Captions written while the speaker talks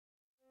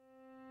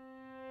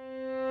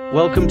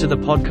Welcome to the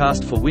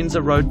podcast for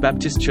Windsor Road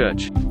Baptist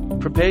Church.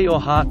 Prepare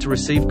your heart to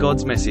receive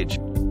God's message.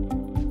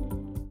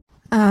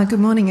 Good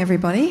morning,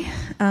 everybody.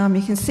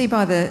 You can see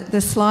by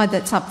the slide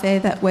that's up there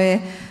that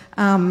we're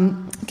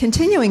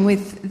continuing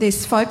with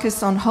this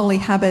focus on holy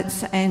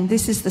habits, and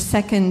this is the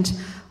second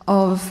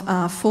of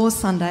 4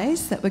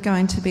 Sundays that we're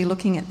going to be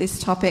looking at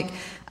this topic,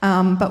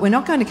 but we're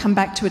not going to come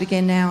back to it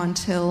again now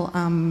until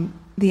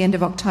the end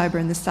of October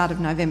and the start of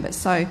November.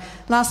 So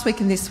last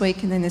week and this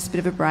week, and then there's a bit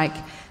of a break,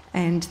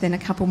 and then a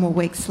couple more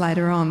weeks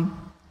later on.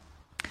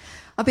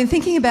 I've been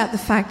thinking about the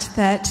fact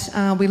that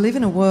we live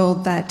in a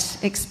world that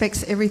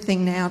expects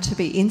everything now to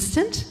be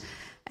instant,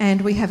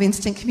 and we have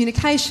instant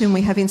communication,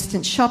 we have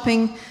instant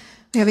shopping,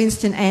 we have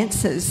instant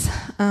answers.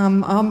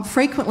 I'm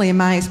frequently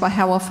amazed by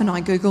how often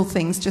I Google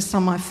things just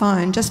on my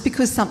phone, just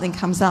because something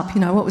comes up,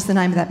 what was the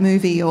name of that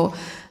movie or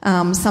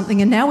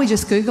something, and now we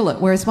just Google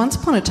it, whereas once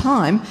upon a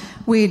time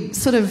we'd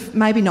sort of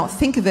maybe not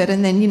think of it,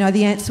 and then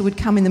the answer would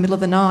come in the middle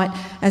of the night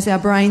as our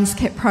brains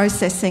kept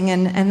processing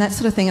and that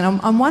sort of thing. And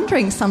I'm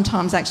wondering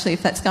sometimes actually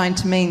if that's going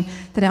to mean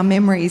that our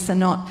memories are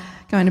not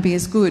going to be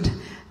as good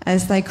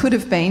as they could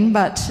have been,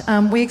 but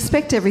we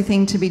expect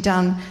everything to be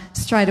done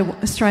straight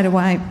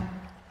away.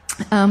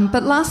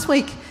 But last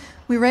week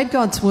we read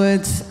God's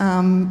words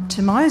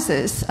to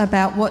Moses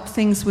about what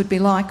things would be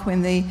like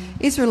when the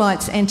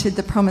Israelites entered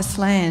the Promised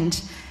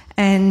Land.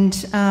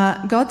 And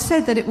God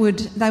said that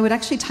they would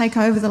actually take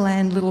over the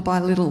land little by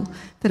little,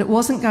 that it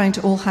wasn't going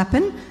to all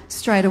happen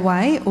straight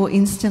away or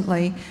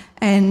instantly,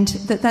 and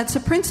that's a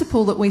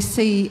principle that we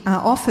see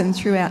often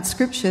throughout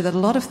Scripture, that a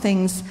lot of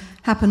things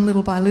happen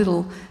little by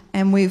little,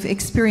 and we've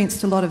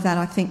experienced a lot of that,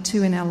 I think,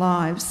 too, in our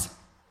lives.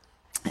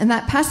 And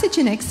that passage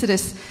in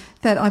Exodus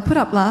that I put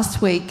up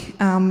last week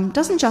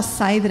doesn't just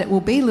say that it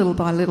will be little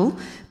by little,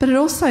 but it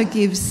also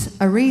gives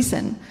a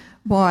reason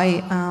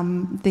why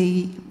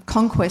the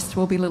conquest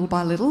will be little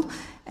by little.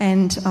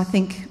 And I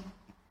think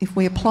if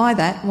we apply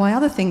that, why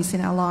other things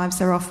in our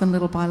lives are often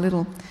little by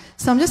little.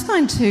 So I'm just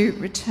going to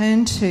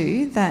return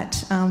to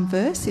that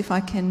verse, if I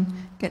can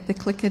get the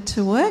clicker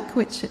to work,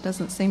 which it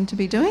doesn't seem to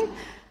be doing.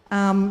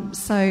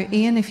 So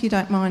Ian, if you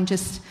don't mind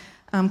just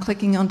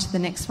clicking onto the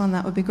next one,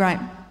 that would be great.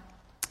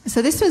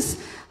 So this was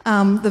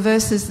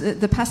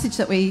the passage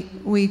that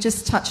we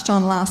just touched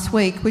on last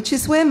week, which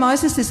is where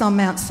Moses is on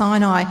Mount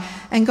Sinai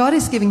and God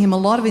is giving him a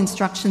lot of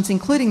instructions,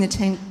 including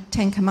the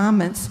Ten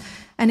Commandments.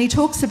 And he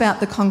talks about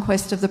the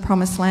conquest of the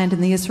Promised Land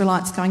and the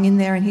Israelites going in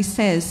there, and he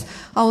says,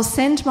 "I will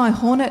send my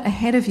hornet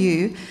ahead of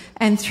you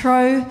and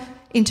throw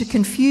into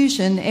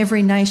confusion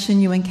every nation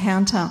you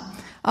encounter.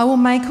 I will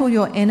make all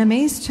your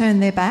enemies turn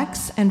their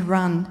backs and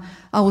run.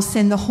 I will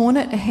send the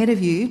hornet ahead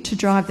of you to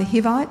drive the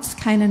Hivites,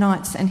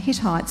 Canaanites and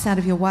Hittites out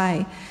of your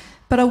way.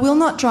 But I will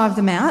not drive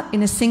them out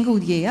in a single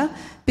year,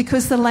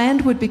 because the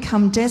land would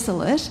become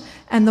desolate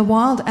and the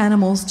wild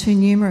animals too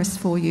numerous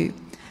for you.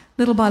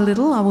 Little by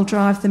little I will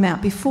drive them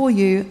out before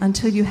you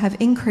until you have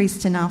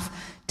increased enough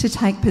to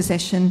take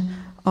possession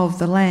of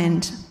the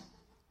land."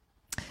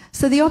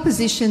 So the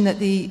opposition that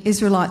the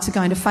Israelites are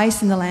going to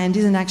face in the land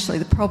isn't actually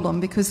the problem,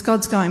 because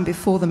God's going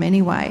before them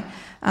anyway.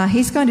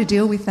 He's going to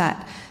deal with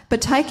that. But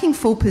taking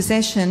full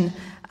possession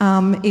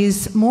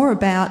is more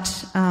about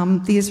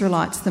the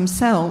Israelites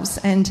themselves,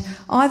 and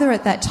either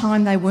at that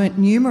time they weren't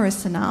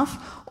numerous enough,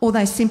 or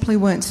they simply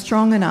weren't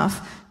strong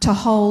enough to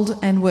hold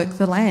and work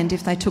the land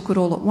if they took it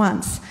all at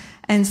once.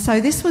 And so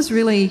this was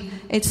really,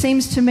 it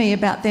seems to me,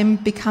 about them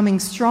becoming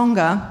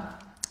stronger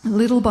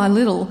little by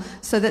little,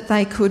 so that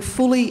they could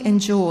fully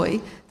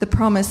enjoy the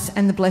promise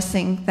and the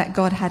blessing that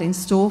God had in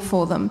store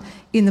for them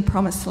in the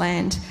Promised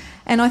Land.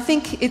 And I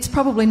think it's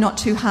probably not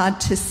too hard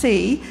to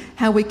see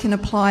how we can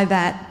apply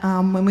that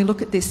when we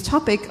look at this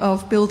topic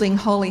of building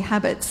holy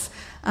habits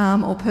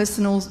or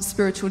personal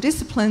spiritual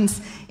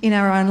disciplines in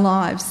our own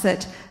lives,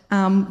 that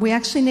we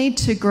actually need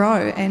to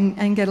grow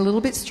and get a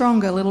little bit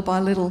stronger little by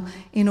little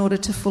in order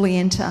to fully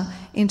enter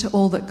into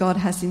all that God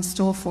has in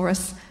store for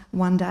us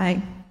one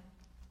day.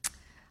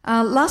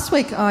 Last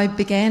week I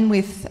began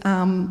with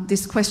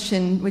this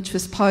question, which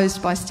was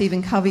posed by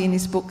Stephen Covey in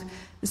his book,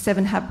 The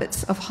 7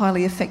 Habits of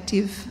Highly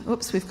Effective...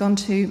 Oops, we've gone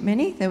too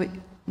many.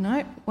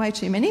 No, way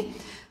too many.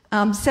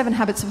 7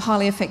 Habits of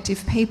Highly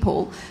Effective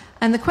People.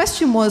 And the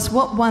question was,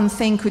 what one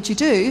thing could you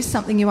do,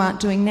 something you aren't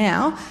doing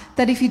now,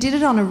 that if you did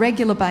it on a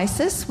regular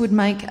basis would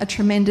make a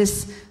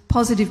tremendous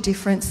positive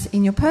difference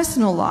in your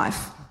personal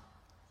life?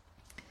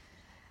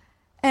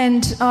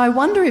 And I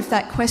wonder if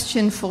that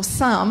question for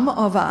some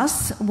of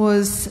us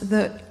was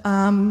that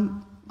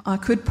I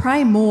could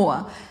pray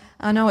more.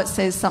 I know it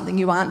says something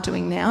you aren't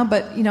doing now,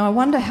 but, I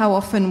wonder how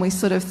often we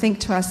sort of think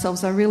to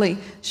ourselves, I really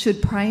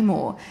should pray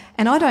more.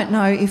 And I don't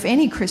know if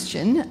any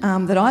Christian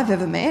that I've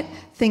ever met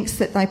thinks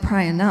that they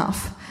pray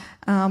enough.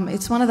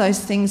 It's one of those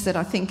things that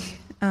I think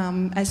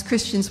as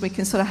Christians we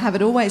can sort of have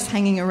it always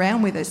hanging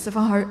around with us, of,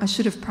 oh, I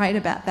should have prayed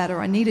about that, or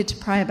I needed to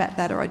pray about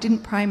that, or I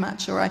didn't pray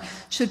much, or I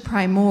should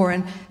pray more,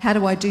 and how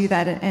do I do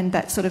that, and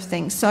that sort of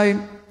thing. So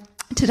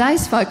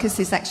today's focus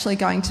is actually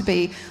going to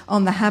be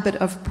on the habit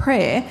of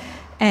prayer.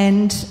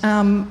 And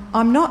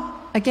I'm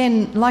not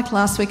again, like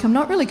last week, I'm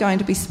not really going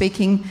to be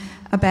speaking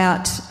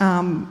about,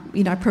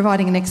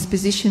 providing an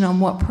exposition on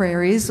what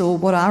prayer is or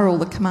what are all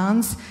the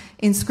commands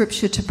in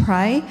Scripture to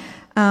pray.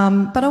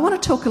 But I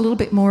want to talk a little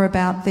bit more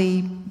about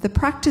the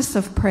practice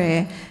of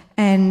prayer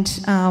and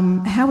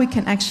how we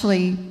can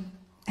actually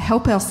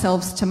help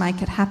ourselves to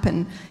make it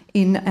happen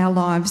in our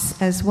lives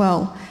as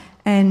well.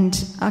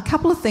 And a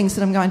couple of things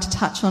that I'm going to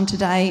touch on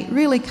today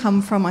really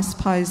come from, I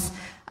suppose,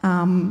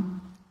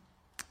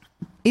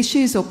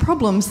 issues or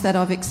problems that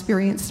I've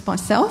experienced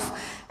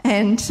myself,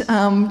 and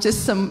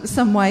just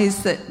some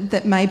ways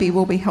that maybe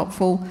will be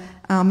helpful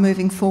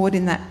moving forward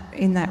in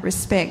that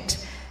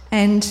respect.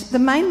 And the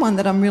main one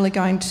that I'm really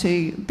going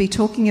to be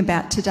talking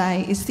about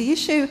today is the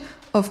issue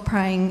of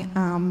praying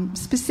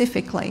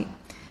specifically,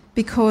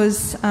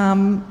 because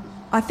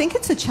I think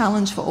it's a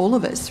challenge for all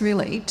of us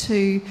really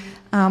to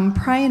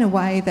pray in a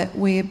way that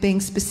we're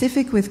being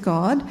specific with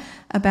God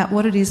about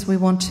what it is we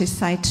want to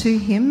say to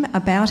Him,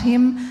 about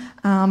Him,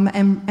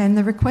 and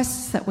the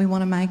requests that we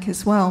want to make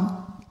as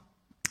well.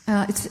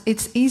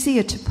 It's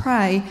easier to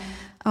pray,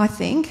 I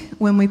think,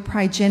 when we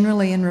pray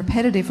generally and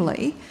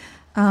repetitively,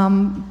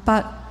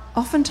 but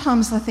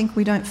oftentimes I think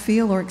we don't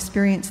feel or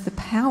experience the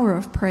power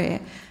of prayer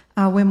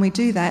when we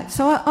do that.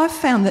 So I've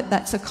found that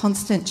that's a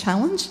constant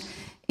challenge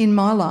in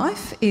my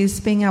life, is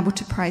being able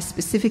to pray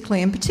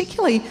specifically, and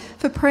particularly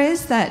for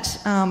prayers that,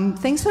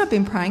 things that I've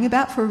been praying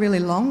about for a really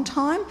long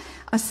time,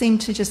 I seem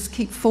to just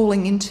keep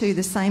falling into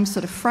the same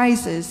sort of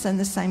phrases and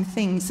the same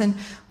things. And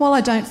while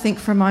I don't think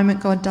for a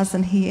moment God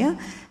doesn't hear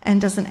and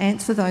doesn't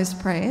answer those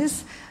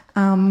prayers,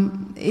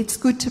 it's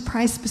good to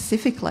pray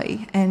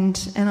specifically,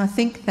 and I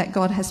think that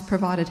God has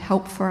provided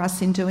help for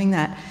us in doing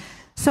that.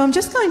 So I'm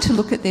just going to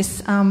look at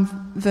this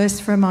verse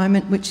for a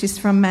moment, which is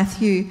from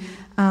Matthew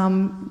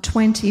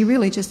 20,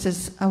 really just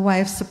as a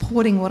way of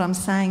supporting what I'm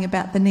saying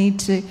about the need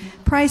to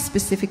pray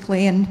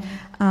specifically. And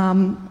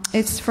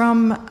it's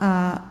from,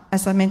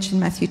 as I mentioned,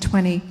 Matthew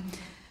 20.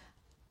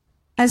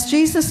 As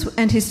Jesus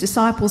and his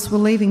disciples were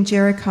leaving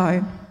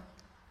Jericho,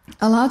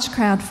 a large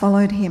crowd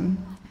followed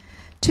him.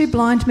 2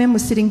 blind men were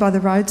sitting by the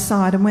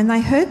roadside, and when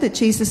they heard that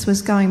Jesus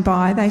was going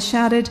by, they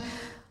shouted,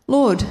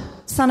 "Lord,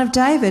 Son of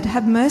David,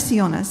 have mercy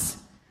on us."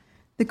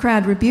 The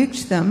crowd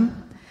rebuked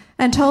them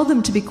and told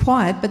them to be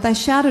quiet, but they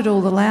shouted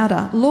all the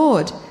louder,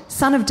 "Lord,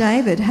 Son of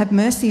David, have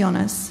mercy on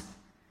us."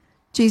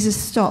 Jesus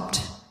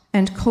stopped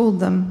and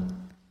called them.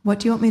 "What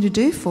do you want me to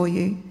do for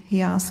you?"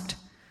 he asked.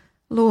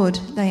 "Lord,"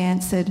 they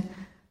answered,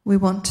 "we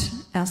want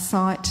our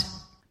sight."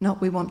 Not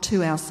we want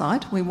to our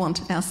sight, we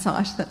want our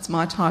sight. That's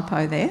my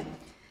typo there.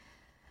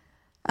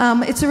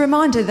 It's a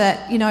reminder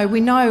that, we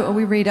know, or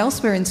we read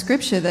elsewhere in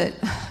Scripture, that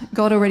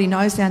God already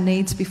knows our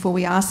needs before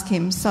we ask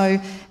him. So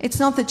it's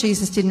not that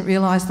Jesus didn't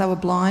realise they were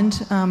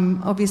blind.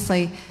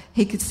 Obviously,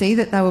 he could see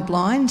that they were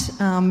blind,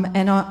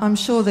 and I'm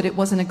sure that it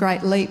wasn't a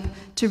great leap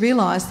to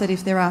realise that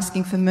if they're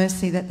asking for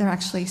mercy, that they're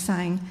actually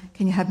saying,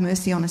 "Can you have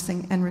mercy on us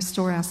and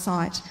restore our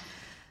sight?"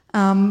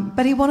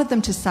 But he wanted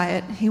them to say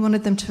it. He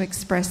wanted them to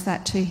express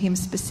that to him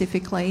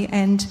specifically.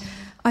 And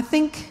I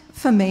think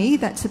for me,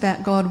 that's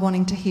about God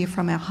wanting to hear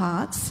from our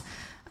hearts.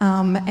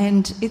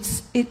 And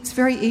it's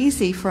very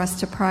easy for us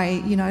to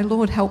pray,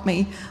 "Lord, help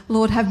me.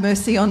 Lord, have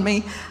mercy on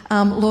me.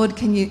 Lord,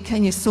 can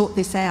you sort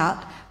this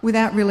out?"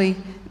 without really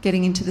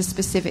getting into the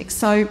specifics.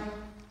 So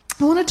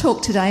I want to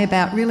talk today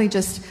about really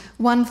just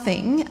one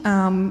thing,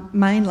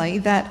 mainly,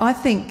 that I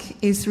think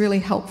is really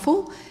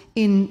helpful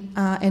in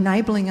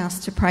enabling us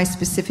to pray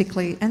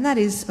specifically, and that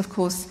is, of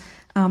course,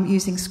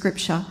 using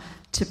Scripture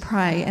to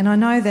pray. And I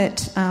know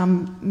that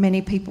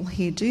many people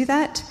here do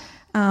that,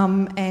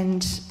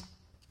 and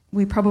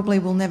we probably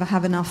will never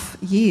have enough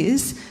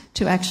years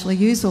to actually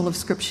use all of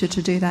Scripture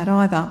to do that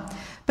either.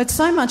 But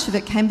so much of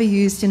it can be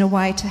used in a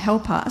way to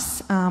help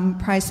us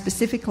pray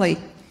specifically.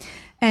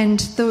 And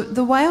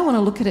the way I want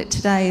to look at it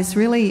today is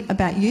really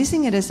about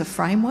using it as a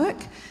framework.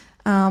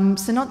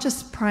 So not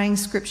just praying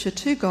Scripture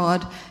to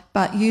God,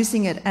 but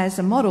using it as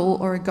a model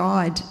or a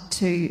guide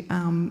to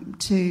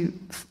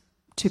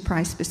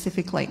pray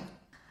specifically.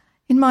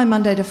 In my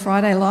Monday to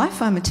Friday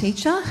life, I'm a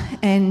teacher,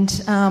 and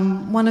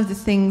one of the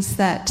things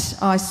that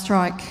I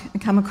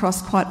come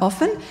across quite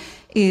often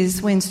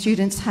is when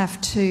students have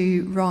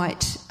to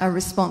write a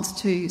response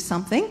to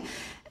something,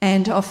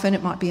 and often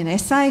it might be an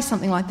essay,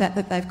 something like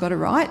that they've got to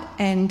write,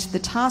 and the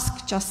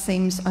task just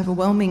seems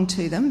overwhelming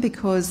to them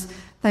because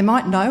they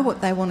might know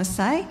what they want to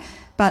say,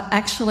 but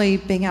actually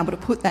being able to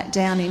put that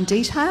down in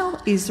detail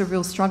is a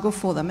real struggle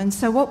for them. And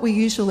so what we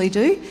usually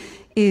do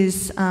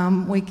is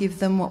we give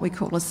them what we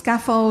call a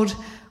scaffold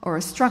or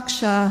a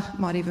structure,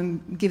 might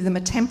even give them a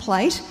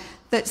template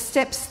that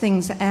steps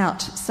things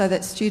out so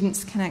that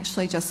students can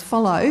actually just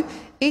follow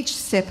each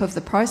step of the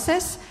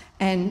process,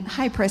 and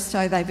hey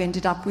presto, they've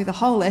ended up with a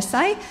whole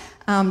essay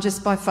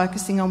just by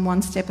focusing on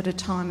one step at a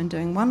time and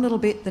doing one little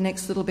bit, the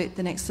next little bit,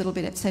 the next little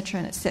bit, etc.,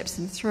 and it steps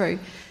them through.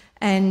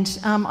 And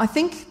I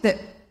think that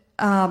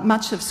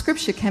much of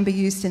Scripture can be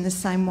used in the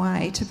same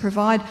way to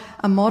provide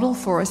a model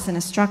for us and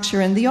a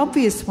structure. And the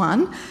obvious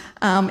one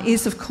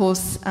is, of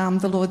course,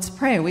 the Lord's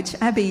Prayer, which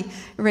Abby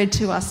read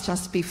to us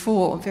just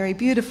before very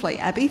beautifully.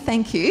 Abby,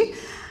 thank you.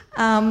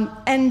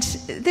 And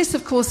this,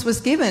 of course, was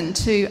given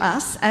to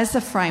us as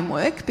a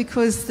framework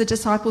because the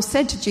disciples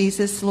said to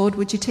Jesus, "Lord,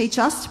 would you teach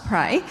us to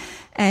pray?"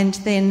 And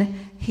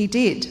then he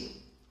did.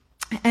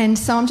 And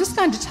so I'm just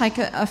going to take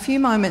a few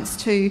moments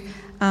to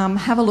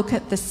have a look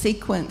at the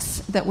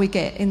sequence that we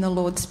get in the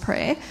Lord's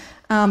Prayer.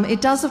 It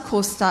does, of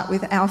course, start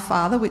with Our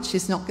Father, which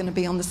is not going to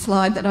be on the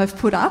slide that I've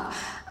put up.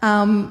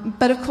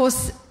 But, of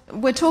course,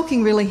 we're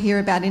talking really here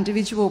about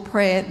individual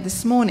prayer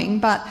this morning,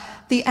 but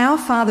the Our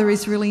Father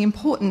is really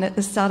important at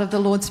the start of the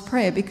Lord's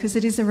Prayer because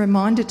it is a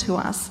reminder to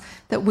us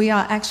that we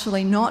are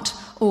actually not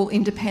all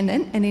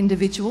independent and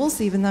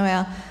individuals, even though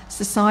our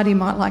society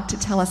might like to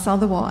tell us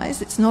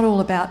otherwise. It's not all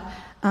about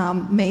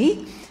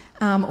me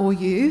or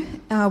you.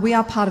 We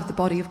are part of the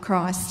body of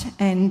Christ,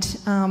 and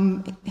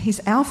he's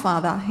our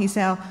Father. He's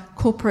our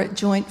corporate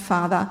joint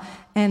Father,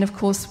 and of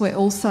course we're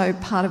also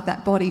part of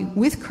that body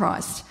with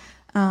Christ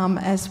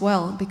as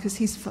well, because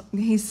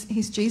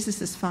he's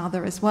Jesus'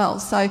 Father as well.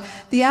 So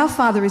the Our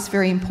Father is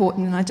very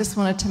important, and I just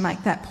wanted to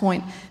make that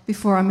point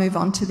before I move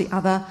on to the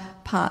other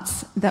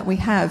parts that we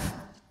have.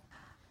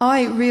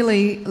 I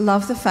really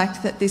love the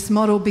fact that this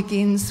model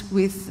begins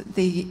with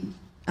the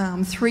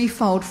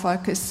threefold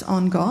focus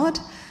on God.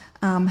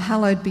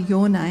 Hallowed be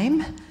your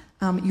name,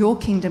 your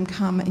kingdom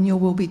come and your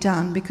will be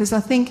done. Because I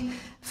think,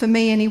 for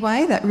me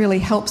anyway, that really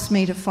helps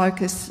me to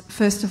focus,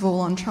 first of all,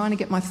 on trying to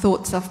get my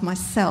thoughts off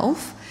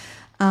myself,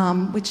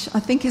 which I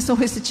think is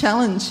always a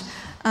challenge,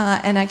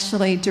 and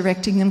actually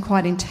directing them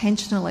quite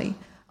intentionally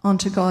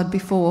onto God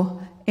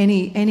before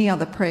any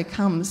other prayer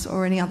comes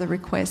or any other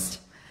request.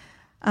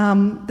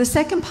 The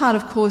second part,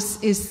 of course,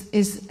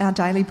 is our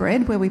daily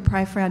bread, where we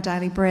pray for our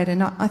daily bread.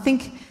 And I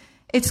think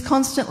it's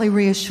constantly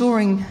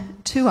reassuring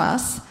to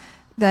us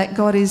that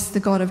God is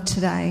the God of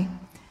today.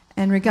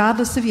 And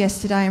regardless of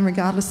yesterday and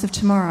regardless of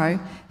tomorrow,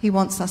 he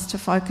wants us to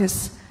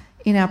focus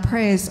in our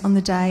prayers on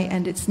the day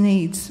and its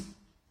needs.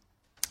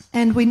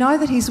 And we know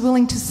that he's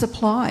willing to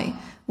supply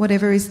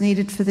whatever is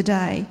needed for the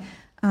day.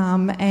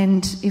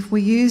 And if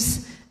we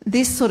use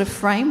this sort of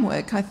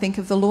framework, I think,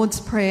 of the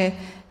Lord's Prayer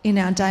in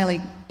our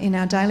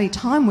daily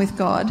time with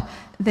God,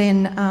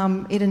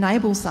 then it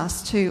enables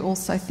us to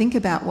also think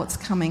about what's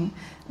coming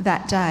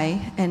that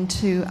day and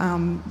to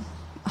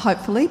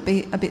hopefully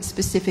be a bit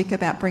specific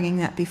about bringing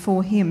that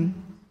before him.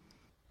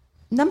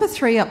 Number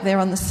 3 up there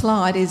on the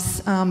slide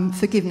is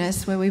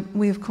forgiveness, where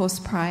we of course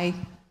pray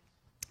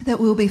that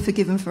we'll be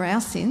forgiven for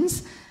our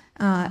sins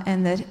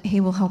and that he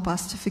will help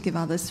us to forgive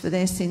others for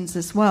their sins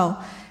as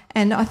well.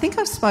 And I think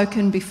I've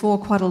spoken before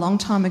quite a long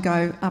time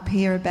ago up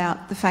here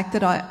about the fact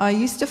that I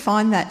used to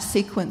find that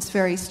sequence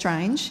very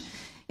strange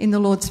in the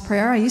Lord's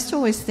Prayer. I used to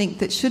always think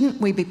that shouldn't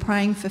we be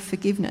praying for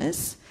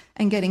forgiveness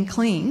and getting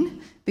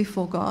clean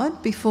before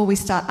God before we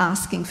start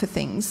asking for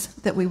things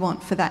that we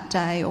want for that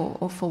day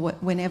or for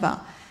whenever.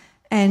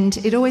 And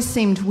it always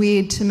seemed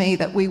weird to me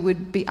that we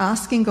would be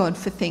asking God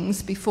for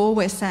things before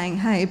we're saying,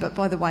 hey, but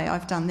by the way,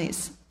 I've done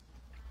this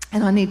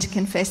and I need to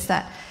confess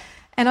that.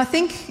 And I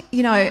think,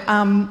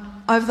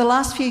 over the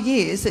last few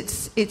years,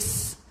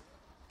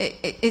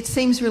 it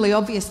seems really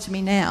obvious to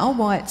me now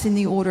why it's in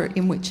the order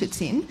in which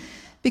it's in,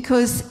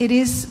 because it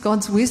is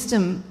God's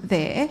wisdom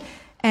there.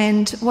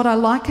 And what I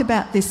like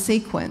about this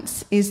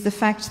sequence is the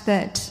fact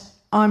that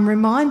I'm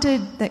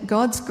reminded that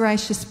God's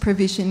gracious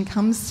provision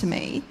comes to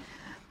me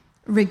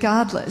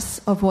regardless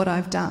of what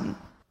I've done.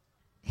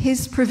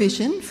 His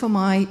provision for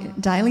my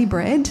daily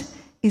bread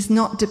is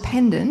not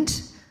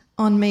dependent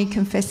on me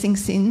confessing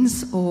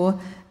sins or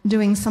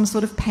doing some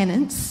sort of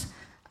penance.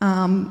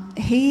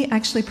 He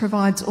actually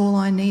provides all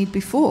I need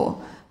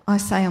before I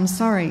say I'm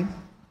sorry.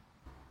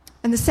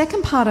 And the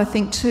second part, I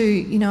think,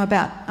 too,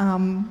 about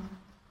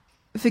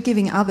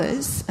forgiving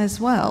others as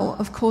well,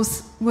 of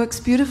course, works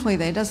beautifully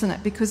there, doesn't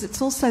it? Because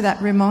it's also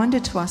that reminder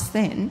to us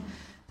then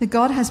that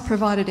God has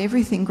provided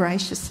everything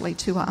graciously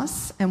to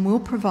us and will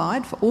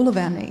provide for all of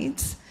our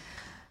needs.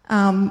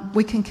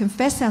 We can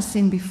confess our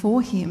sin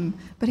before him,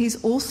 but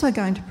he's also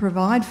going to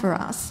provide for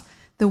us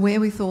the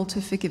wherewithal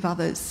to forgive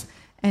others.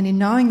 And in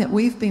knowing that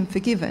we've been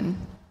forgiven,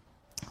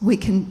 we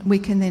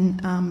can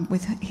then,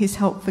 with his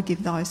help,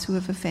 forgive those who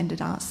have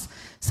offended us.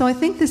 So I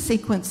think the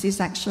sequence is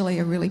actually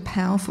a really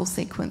powerful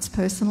sequence,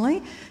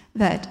 personally,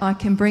 that I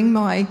can bring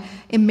my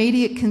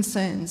immediate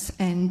concerns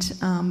and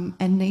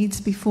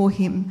needs before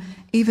him,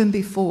 even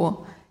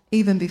before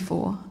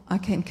I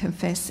can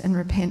confess and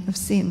repent of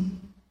sin.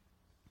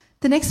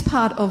 The next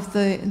part of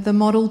the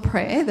model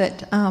prayer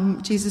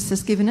that Jesus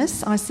has given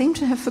us, I seem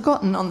to have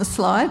forgotten on the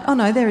slide. Oh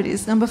no, there it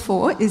is. Number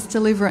 4 is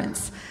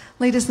deliverance.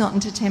 Lead us not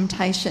into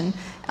temptation.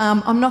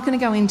 I'm not going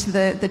to go into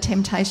the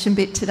temptation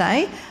bit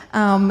today.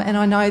 And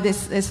I know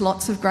there's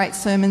lots of great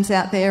sermons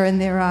out there, and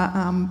there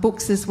are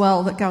books as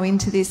well that go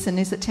into this. And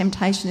is it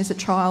temptation? Is it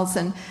trials?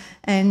 And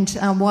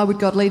why would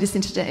God lead us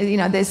into?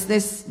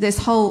 There's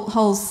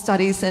whole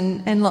studies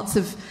and lots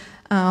of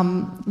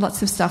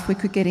Lots of stuff we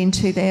could get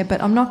into there,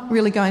 but I'm not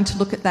really going to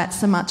look at that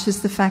so much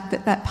as the fact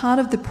that that part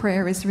of the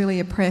prayer is really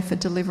a prayer for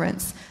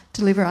deliverance.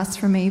 Deliver us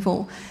from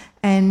evil.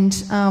 And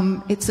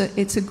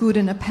it's a good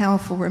and a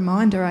powerful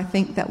reminder, I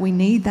think, that we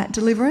need that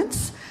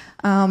deliverance,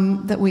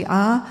 that we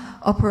are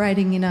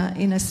operating in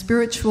a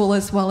spiritual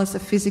as well as a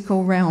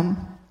physical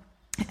realm.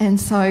 And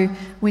so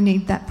we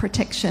need that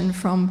protection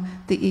from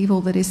the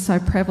evil that is so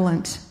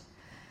prevalent.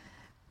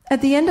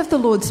 At the end of the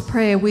Lord's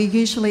Prayer, we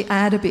usually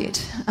add a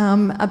bit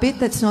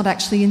that's not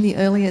actually in the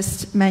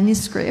earliest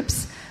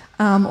manuscripts,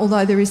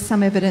 although there is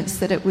some evidence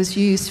that it was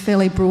used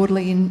fairly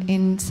broadly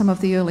in some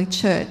of the early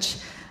church.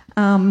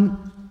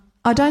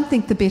 I don't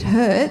think the bit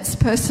hurts,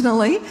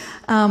 personally,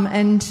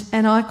 and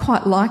I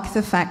quite like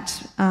the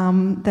fact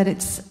that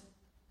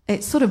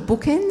it sort of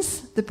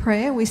bookends the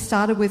prayer. We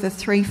started with a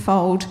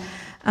threefold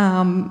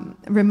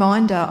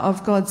reminder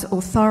of God's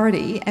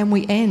authority, and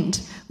we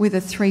end with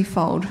a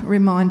threefold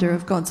reminder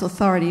of God's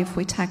authority if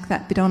we tack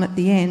that bit on at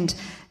the end.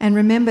 And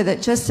remember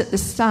that just at the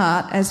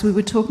start, as we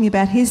were talking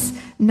about his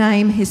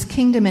name, his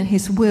kingdom and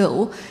his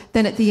will,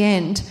 then at the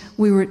end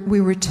we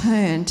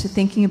return to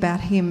thinking about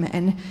him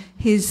and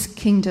his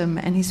kingdom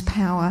and his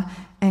power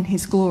and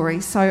his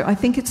glory. So I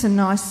think it's a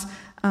nice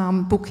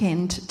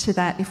bookend to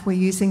that if we're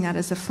using that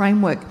as a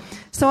framework.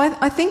 So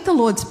I think the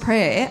Lord's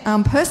Prayer,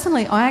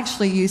 personally, I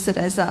actually use it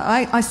as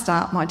I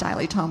start my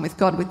daily time with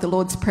God with the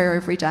Lord's Prayer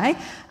every day,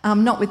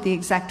 not with the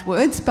exact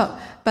words, but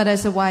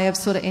as a way of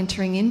sort of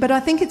entering in. But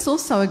I think it's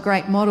also a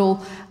great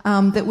model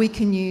that we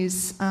can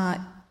use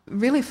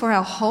really for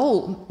our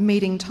whole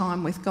meeting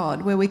time with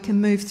God, where we can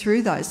move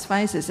through those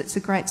phases. It's a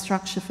great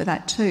structure for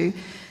that too.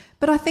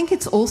 But I think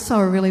it's also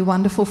a really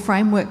wonderful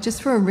framework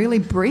just for a really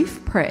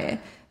brief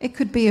prayer. It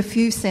could be a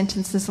few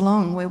sentences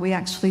long where we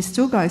actually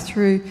still go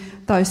through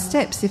those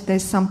steps if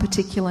there's some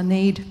particular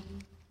need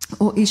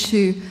or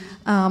issue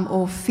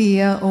or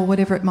fear or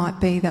whatever it might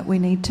be that we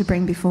need to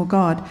bring before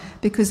God,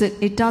 because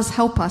it does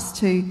help us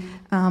to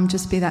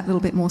just be that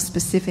little bit more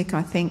specific,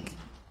 I think.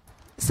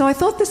 So I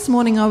thought this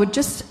morning I would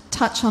just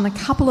touch on a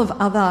couple of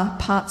other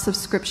parts of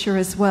Scripture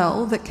as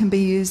well that can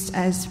be used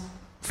as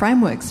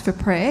frameworks for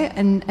prayer,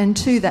 and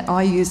two that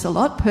I use a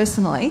lot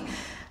personally.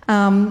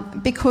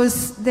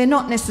 Because they're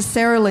not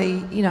necessarily,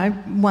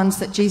 ones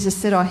that Jesus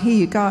said, oh, here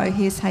you go,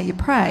 here's how you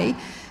pray.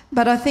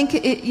 But I think,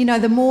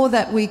 the more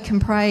that we can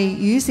pray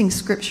using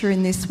Scripture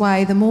in this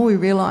way, the more we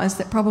realise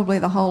that probably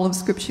the whole of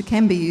Scripture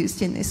can be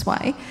used in this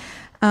way.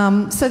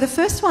 So the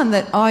first one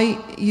that I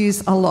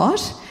use a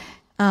lot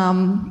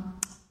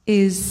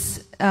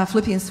is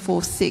Philippians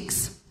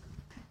 4:6.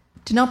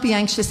 Do not be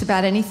anxious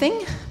about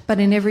anything, but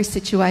in every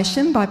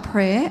situation, by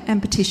prayer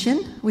and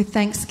petition, with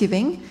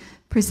thanksgiving,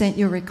 present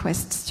your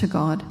requests to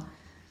God.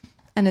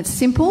 And it's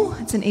simple,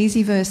 it's an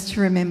easy verse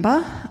to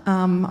remember.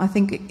 I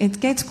think it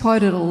gets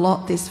quoted a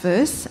lot, this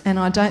verse, and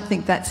I don't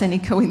think that's any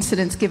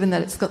coincidence given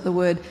that it's got the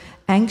word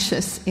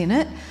anxious in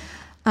it.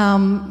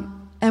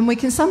 And we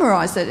can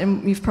summarise it,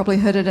 and you've probably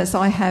heard it as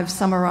I have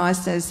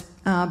summarised as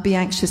be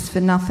anxious for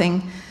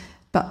nothing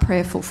but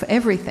prayerful for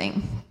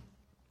everything.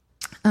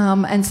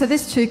 And so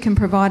this too can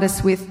provide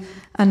us with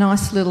a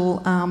nice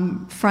little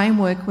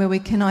framework where we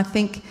can, I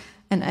think,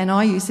 and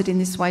I use it in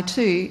this way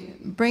too,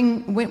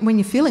 when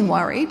you're feeling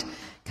worried,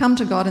 come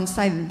to God and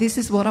say, this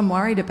is what I'm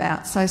worried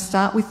about. So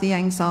start with the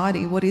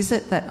anxiety. What is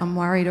it that I'm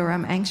worried or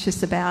I'm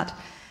anxious about?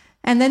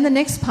 And then the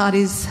next part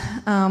is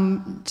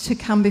to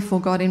come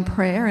before God in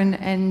prayer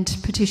and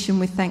petition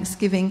with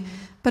thanksgiving.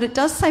 But it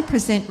does say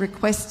present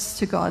requests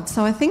to God.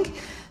 So I think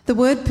the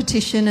word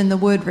petition and the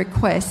word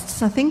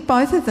requests, I think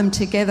both of them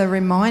together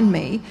remind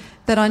me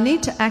that I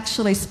need to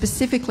actually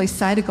specifically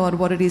say to God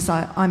what it is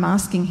I'm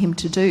asking him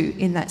to do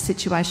in that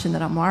situation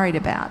that I'm worried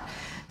about.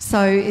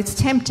 So it's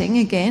tempting,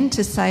 again,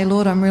 to say,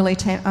 Lord, I'm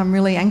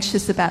really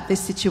anxious about this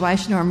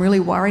situation, or I'm really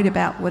worried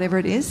about whatever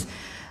it is.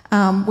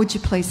 Would you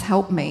please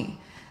help me?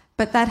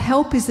 But that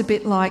help is a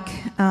bit like,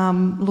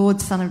 Lord,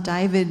 Son of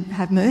David,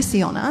 have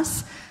mercy on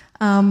us.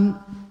 I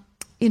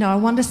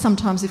wonder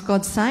sometimes if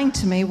God's saying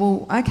to me,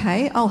 well,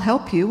 okay, I'll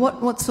help you.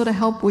 What sort of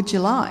help would you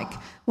like?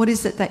 What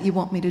is it that you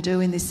want me to do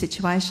in this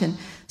situation?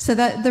 So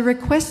that the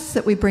requests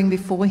that we bring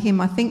before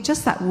him, I think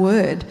just that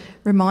word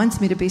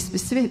reminds me to be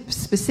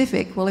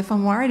specific. Well, if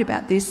I'm worried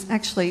about this,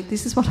 actually,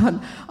 this is what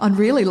I'd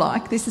really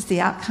like. This is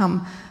the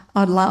outcome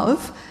I'd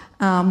love.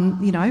 This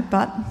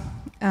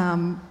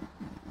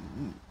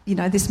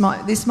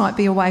might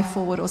be a way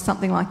forward or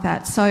something like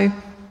that. So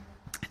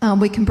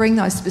we can bring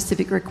those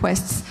specific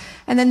requests.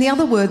 And then the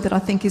other word that I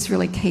think is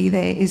really key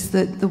there is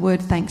the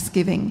word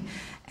thanksgiving.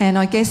 And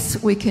I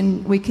guess we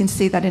can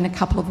see that in a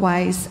couple of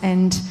ways.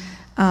 And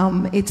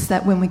it's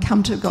that when we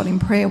come to God in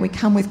prayer, we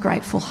come with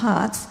grateful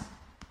hearts.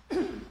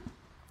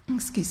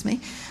 Excuse me.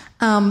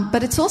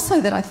 But it's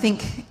also that I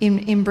think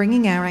in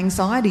bringing our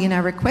anxiety and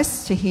our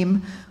requests to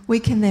him, we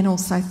can then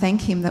also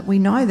thank him that we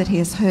know that he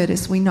has heard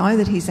us, we know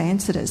that he's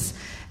answered us,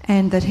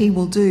 and that he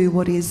will do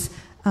what is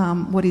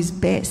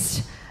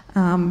best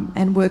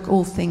and work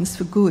all things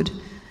for good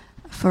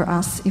for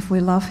us if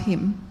we love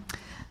him.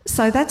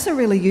 So that's a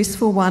really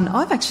useful one.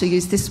 I've actually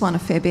used this one a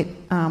fair bit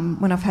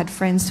when I've had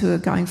friends who are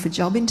going for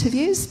job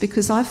interviews,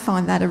 because I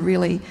find that a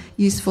really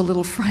useful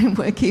little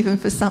framework, even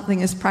for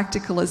something as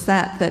practical as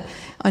that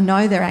I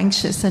know they're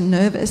anxious and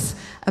nervous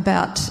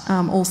about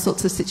all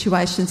sorts of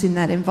situations in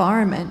that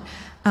environment.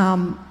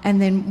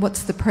 And then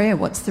what's the prayer?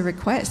 What's the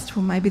request?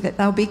 Well, maybe that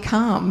they'll be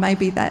calm.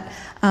 Maybe that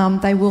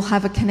they will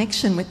have a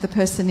connection with the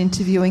person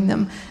interviewing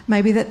them.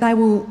 Maybe that they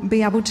will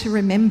be able to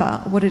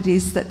remember what it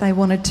is that they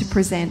wanted to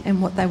present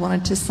and what they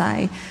wanted to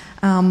say.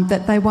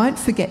 That they won't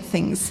forget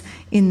things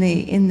in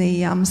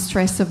the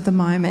stress of the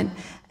moment.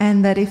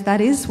 And that if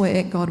that is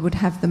where God would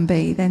have them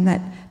be, then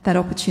that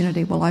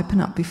opportunity will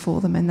open up before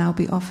them and they'll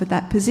be offered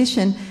that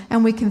position.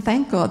 And we can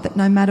thank God that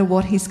no matter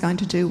what He's going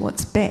to do,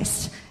 what's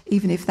best,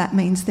 even if that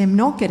means them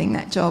not getting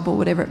that job or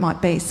whatever it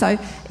might be. So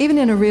even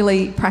in a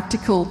really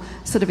practical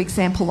sort of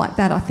example like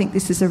that, I think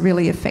this is a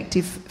really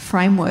effective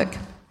framework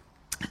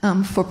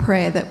for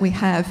prayer that we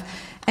have.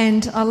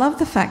 And I love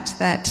the fact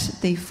that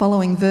the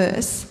following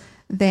verse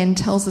then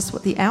tells us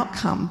what the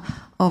outcome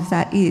of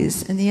that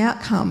is. And the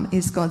outcome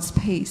is God's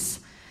peace.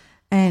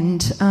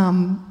 And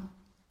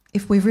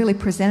if we've really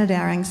presented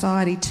our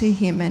anxiety to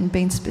Him and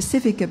been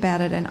specific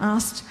about it and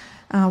asked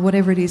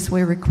whatever it is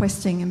we're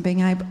requesting, and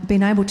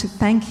being able to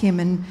thank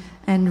Him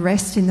and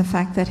rest in the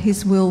fact that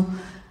His will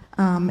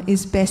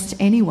is best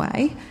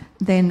anyway,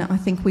 then I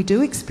think we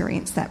do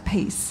experience that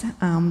peace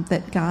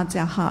that guards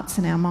our hearts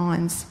and our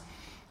minds.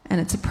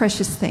 And it's a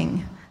precious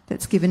thing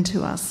that's given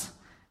to us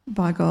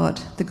by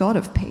God, the God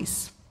of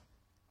peace.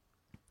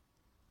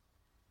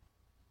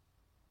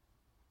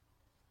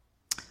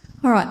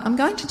 All right, I'm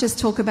going to just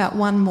talk about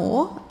one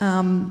more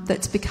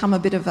that's become a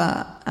bit of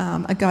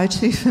a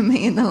go-to for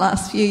me in the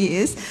last few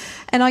years.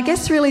 And I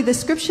guess really the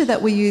scripture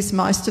that we use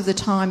most of the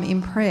time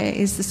in prayer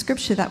is the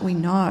scripture that we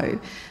know.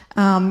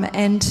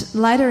 And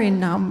later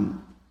in,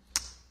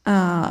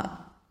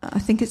 I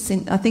think it's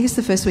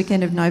the first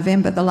weekend of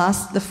November,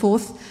 the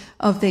fourth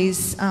of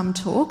these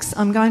talks,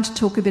 I'm going to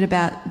talk a bit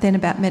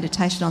about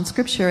meditation on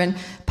scripture, and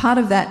part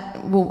of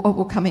that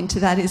will come into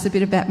that is a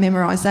bit about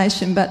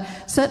memorisation. But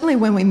certainly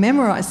when we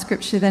memorise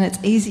scripture, then it's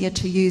easier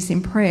to use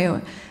in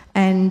prayer.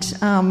 And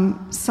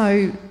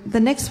so the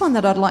next one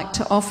that I'd like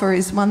to offer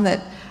is one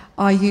that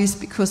I use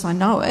because I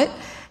know it,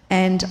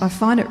 and I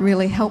find it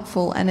really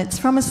helpful, and it's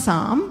from a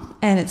psalm,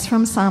 and it's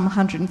from Psalm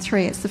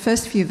 103. It's the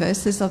first few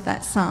verses of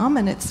that psalm,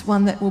 and it's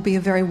one that will be a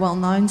very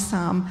well-known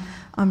psalm,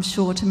 I'm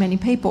sure, to many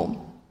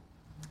people.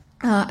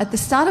 At the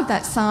start of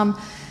that psalm,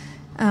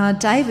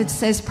 David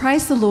says,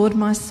 "Praise the Lord,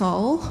 my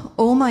soul,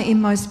 all my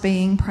inmost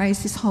being,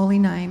 praise His holy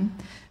name.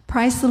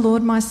 Praise the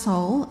Lord, my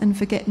soul, and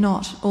forget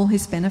not all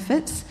His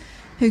benefits,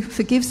 who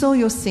forgives all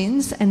your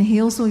sins and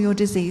heals all your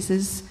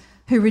diseases,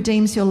 who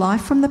redeems your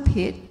life from the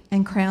pit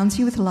and crowns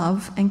you with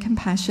love and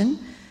compassion,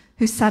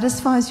 who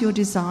satisfies your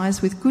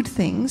desires with good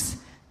things,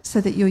 so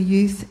that your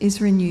youth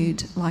is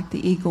renewed like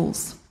the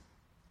eagles."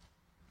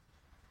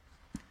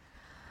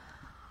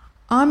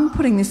 I'm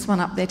putting this one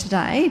up there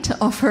today to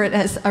offer it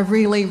as a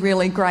really,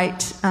 really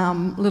great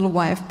little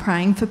way of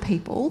praying for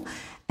people.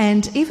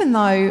 And even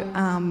though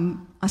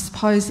I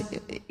suppose,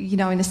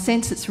 in a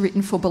sense it's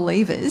written for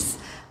believers,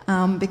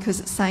 because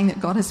it's saying that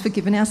God has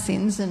forgiven our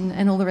sins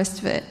and all the rest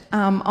of it,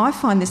 I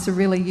find this a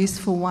really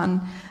useful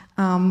one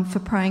for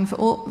praying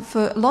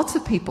for lots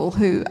of people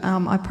who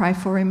I pray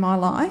for in my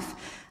life,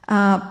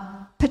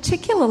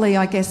 particularly,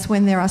 I guess,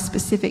 when there are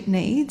specific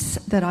needs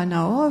that I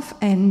know of.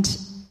 And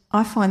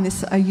I find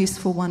this a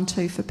useful one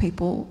too for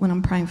people when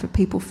I'm praying for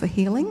people for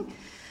healing,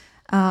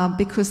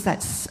 because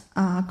that's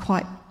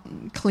quite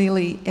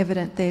clearly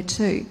evident there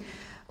too.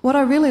 What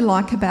I really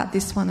like about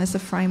this one as a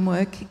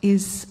framework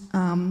is,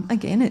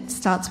 again, it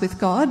starts with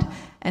God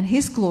and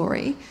His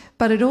glory,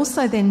 but it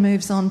also then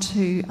moves on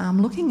to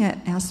looking at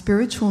our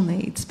spiritual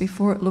needs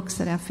before it looks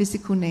at our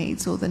physical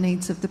needs or the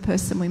needs of the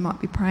person we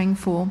might be praying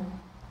for.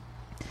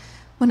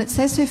 When it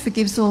says who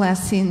forgives all our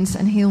sins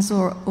and heals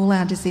all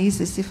our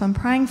diseases, if I'm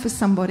praying for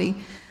somebody,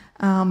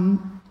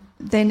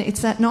 then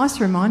it's that nice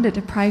reminder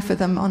to pray for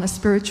them on a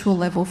spiritual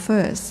level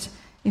first.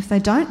 If they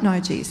don't know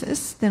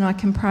Jesus, then I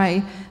can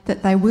pray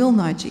that they will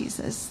know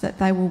Jesus, that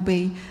they will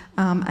be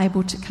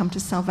able to come to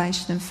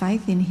salvation and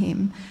faith in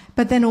Him,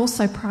 but then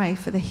also pray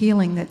for the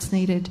healing that's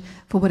needed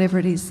for whatever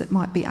it is that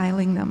might be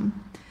ailing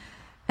them.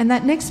 And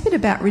that next bit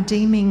about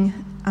redeeming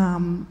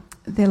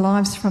their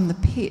lives from the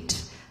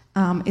pit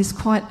is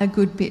quite a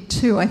good bit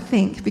too, I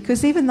think,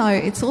 because even though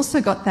it's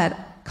also got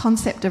that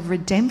concept of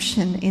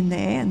redemption in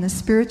there and the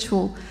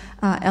spiritual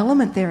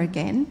element there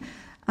again,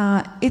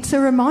 it's a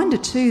reminder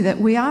too that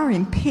we are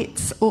in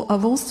pits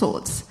of all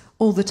sorts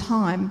all the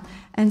time,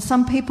 and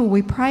some people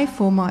we pray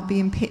for might be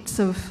in pits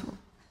of,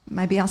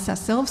 maybe us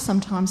ourselves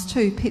sometimes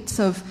too, pits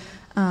of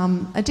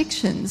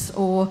addictions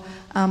or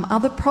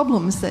other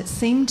problems that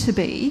seem to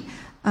be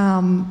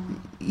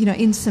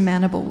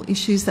insurmountable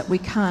issues that we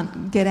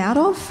can't get out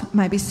of,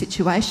 maybe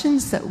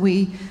situations that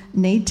we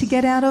need to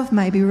get out of,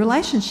 maybe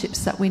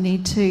relationships that we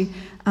need to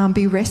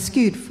be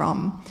rescued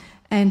from.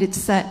 And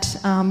it's that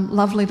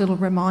lovely little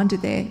reminder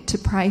there to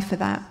pray for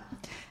that.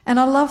 And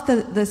I love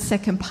the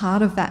second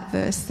part of that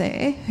verse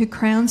there, who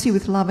crowns you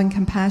with love and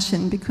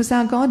compassion, because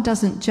our God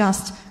doesn't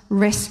just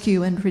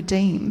rescue and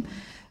redeem,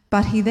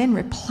 but he then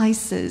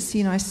replaces,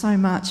 so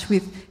much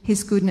with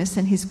his goodness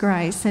and his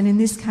grace. And in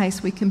this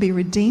case, we can be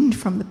redeemed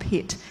from the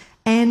pit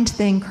and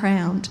then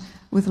crowned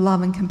with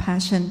love and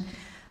compassion.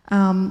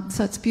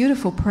 So it's a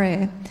beautiful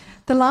prayer.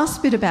 The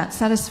last bit about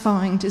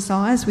satisfying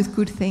desires with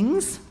good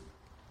things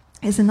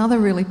is another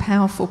really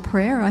powerful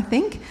prayer, I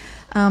think,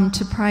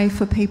 to pray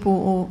for people,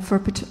 or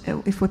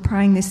if we're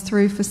praying this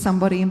through for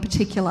somebody in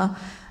particular,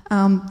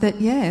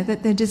 that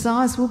their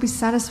desires will be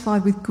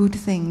satisfied with good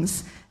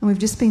things. And we've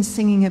just been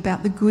singing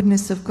about the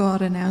goodness of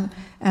God and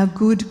our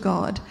good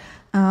God.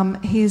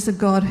 He is a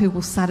God who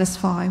will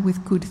satisfy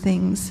with good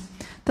things.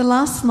 The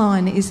last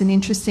line is an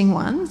interesting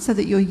one, so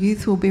that your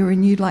youth will be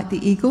renewed like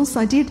the eagles.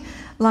 I did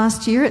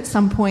last year at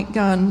some point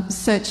go and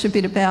search a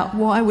bit about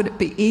why would it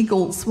be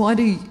eagles? Why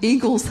do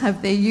eagles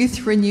have their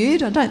youth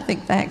renewed? I don't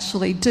think they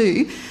actually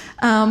do.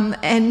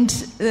 And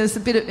there's a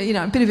bit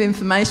of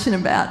information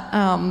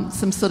about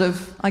some sort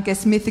of, I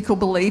guess, mythical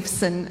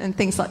beliefs and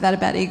things like that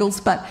about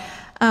eagles. But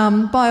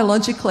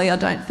biologically, I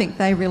don't think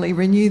they really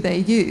renew their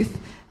youth.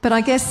 But I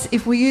guess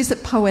if we use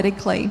it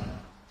poetically,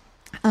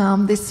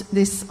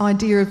 this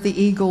idea of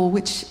the eagle,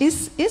 which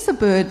is a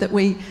bird that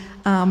we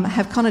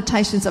have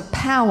connotations of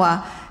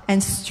power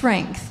and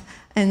strength,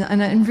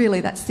 and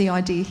really that's the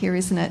idea here,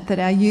 isn't it? That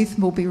our youth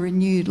will be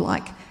renewed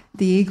like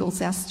the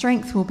eagles. Our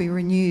strength will be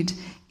renewed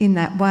in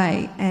that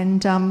way.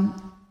 And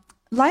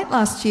late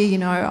last year,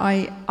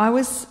 I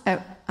was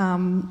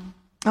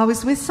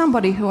with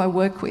somebody who I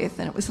work with,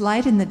 and it was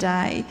late in the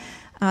day.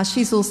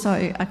 She's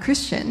also a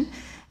Christian,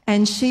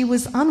 and she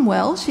was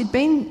unwell.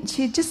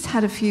 She'd just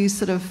had a few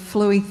sort of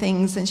flu-y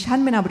things, and she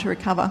hadn't been able to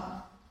recover.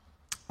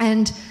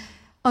 And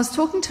I was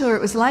talking to her,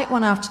 it was late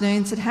one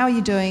afternoon, said, "How are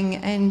you doing?"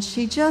 And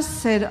she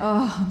just said,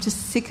 "Oh, I'm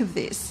just sick of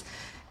this.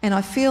 And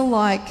I feel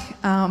like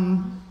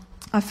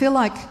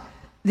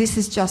this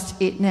is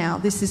just it now.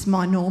 This is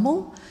my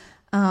normal."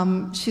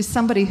 She's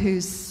somebody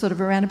who's sort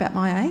of around about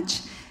my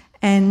age.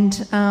 And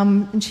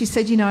she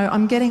said,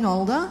 "I'm getting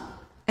older,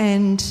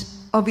 and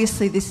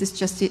obviously this is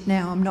just it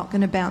now. I'm not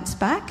going to bounce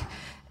back,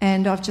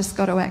 and I've just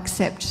got to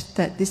accept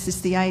that this is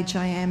the age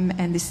I am,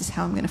 and this is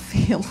how I'm going to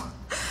feel."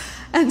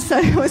 And so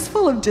it was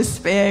full of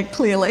despair,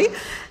 clearly,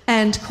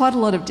 and quite a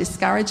lot of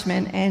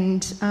discouragement.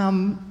 And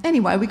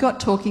anyway, we got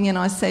talking, and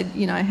I said,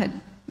 had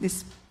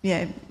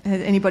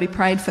anybody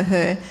prayed for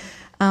her?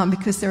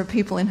 Because there are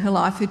people in her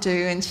life who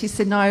do. And she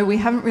said, "No, we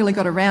haven't really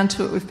got around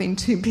to it. We've been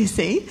too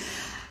busy."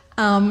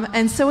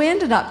 And so we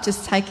ended up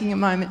just taking a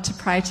moment to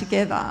pray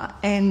together.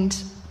 And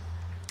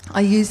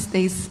I used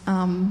these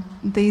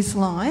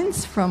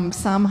lines from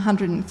Psalm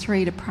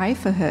 103 to pray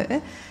for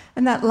her.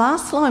 And that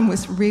last line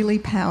was really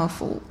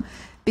powerful,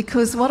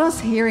 because what I was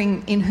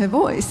hearing in her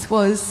voice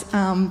was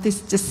this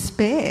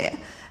despair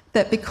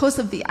that because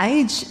of the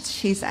age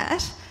she's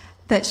at,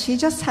 that she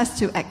just has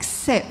to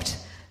accept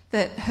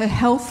that her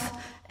health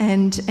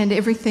and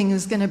everything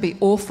is going to be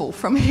awful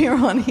from here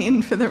on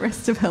in for the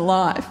rest of her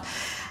life.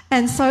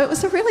 And so it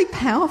was a really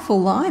powerful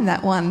line,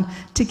 that one,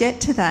 to get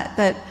to that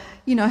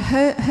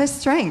her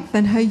strength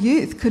and her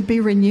youth could be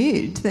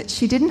renewed, that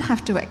she didn't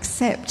have to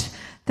accept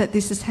that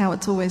this is how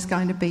it's always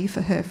going to be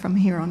for her from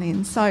here on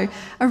in. So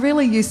a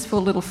really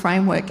useful little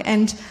framework.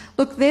 And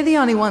look, they're the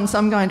only ones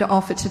I'm going to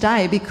offer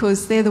today,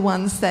 because they're the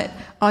ones that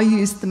I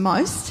use the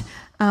most.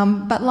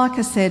 But like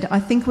I said,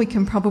 I think we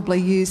can probably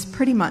use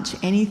pretty much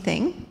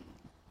anything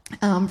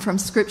from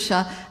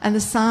Scripture, and the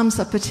Psalms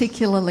are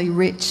particularly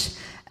rich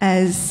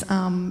as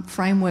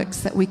frameworks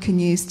that we can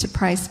use to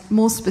pray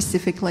more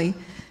specifically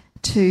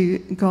to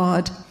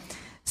God.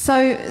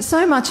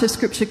 So much of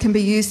Scripture can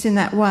be used in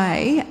that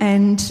way,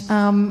 and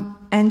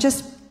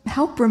just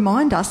help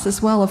remind us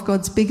as well of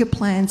God's bigger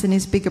plans and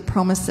his bigger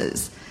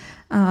promises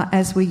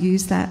as we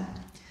use that.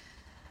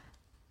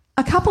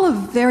 A couple of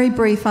very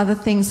brief other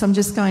things I'm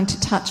just going to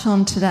touch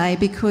on today,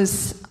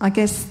 because I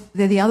guess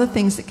they're the other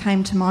things that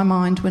came to my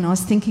mind when I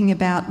was thinking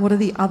about what are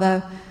the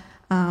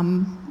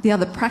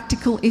other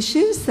practical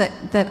issues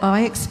that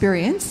I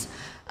experience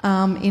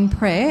in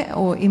prayer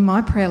or in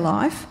my prayer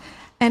life.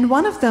 And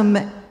one of them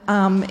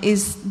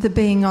is the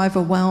being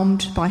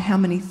overwhelmed by how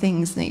many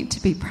things need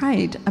to be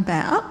prayed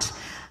about.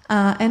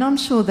 And I'm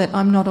sure that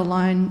I'm not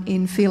alone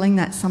in feeling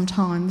that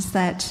sometimes,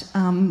 that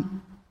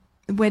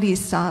where do you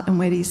start and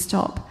where do you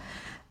stop?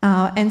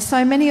 And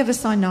so many of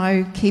us I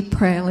know keep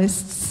prayer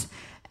lists,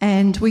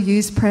 and we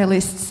use prayer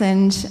lists,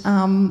 and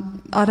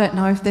I don't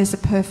know if there's a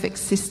perfect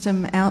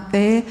system out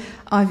there.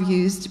 I've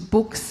used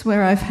books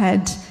where I've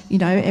had,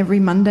 every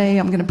Monday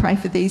I'm going to pray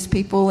for these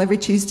people, every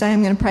Tuesday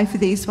I'm going to pray for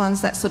these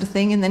ones, that sort of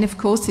thing. And then, of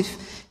course,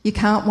 if you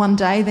can't one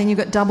day, then you've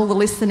got double the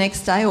list the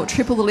next day, or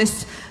triple the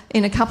list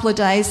in a couple of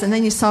days, and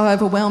then you're so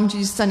overwhelmed you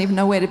just don't even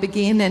know where to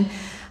begin. And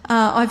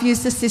I've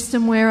used a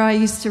system where I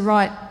used to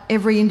write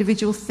every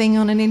individual thing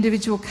on an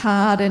individual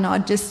card, and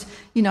I'd just,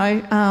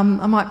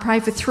 I might pray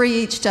for 3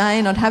 each day,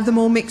 and I'd have them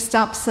all mixed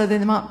up, so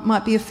there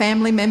might be a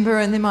family member,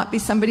 and there might be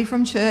somebody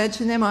from church,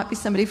 and there might be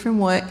somebody from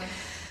work.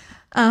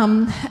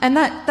 And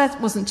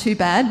that wasn't too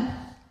bad,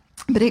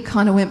 but it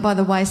kind of went by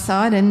the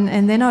wayside,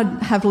 and then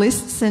I'd have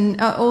lists and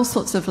all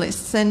sorts of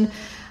lists, and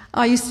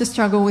I used to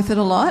struggle with it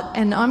a lot.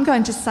 And I'm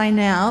going to say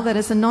now that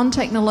as a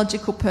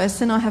non-technological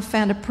person, I have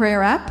found a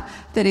prayer app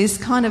that is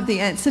kind of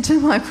the answer to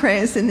my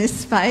prayers in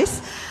this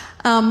space.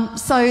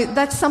 So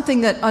that's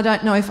something that I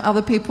don't know if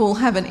other people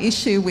have an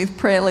issue with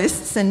prayer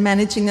lists and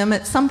managing them.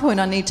 At some point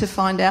I need to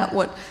find out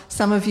what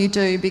some of you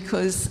do,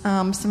 because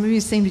some of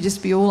you seem to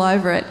just be all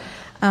over it.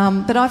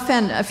 But I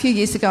found a few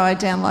years ago I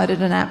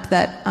downloaded an app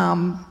that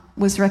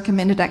was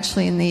recommended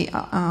actually in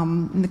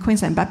the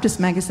Queensland Baptist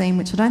magazine,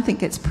 which I don't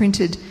think gets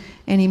printed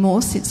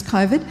anymore since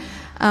COVID.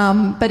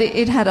 But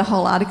it had a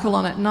whole article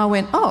on it, and I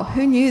went, oh,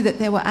 who knew that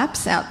there were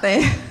apps out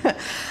there?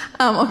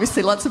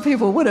 Obviously lots of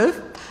people would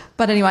have.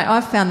 But anyway,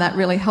 I've found that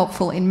really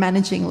helpful in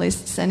managing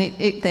lists, and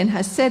it then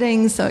has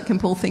settings so it can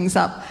pull things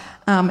up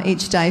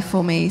each day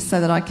for me,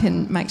 so that I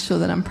can make sure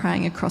that I'm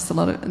praying across a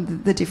lot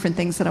of the different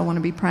things that I want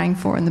to be praying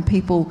for and the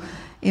people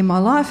in my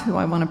life who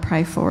I want to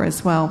pray for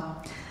as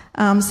well.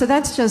 So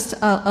that's just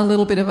a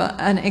little bit of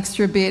an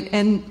extra bit.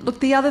 And look,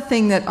 the other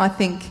thing that I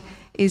think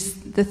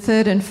is the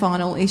third and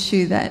final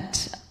issue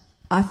that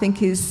I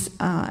think is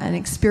an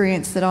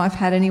experience that I've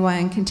had anyway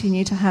and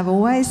continue to have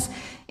always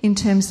in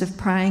terms of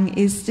praying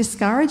is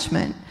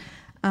discouragement.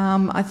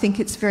 I think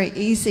it's very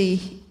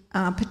easy,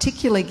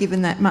 particularly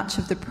given that much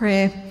of the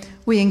prayer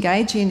we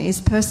engage in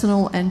is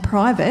personal and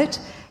private,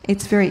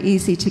 it's very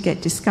easy to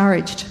get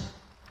discouraged.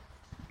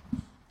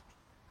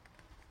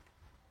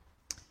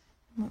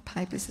 My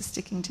papers are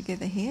sticking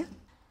together here.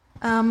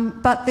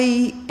 But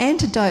the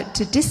antidote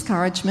to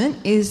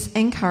discouragement is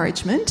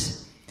encouragement.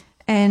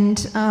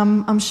 And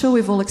I'm sure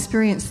we've all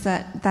experienced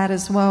that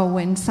as well,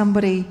 when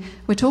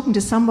we're talking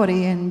to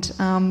somebody and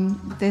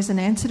there's an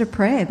answer to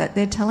prayer that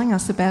they're telling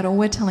us about or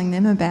we're telling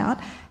them about,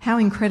 how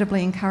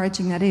incredibly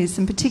encouraging that is.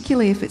 And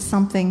particularly if it's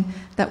something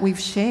that we've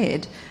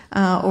shared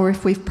or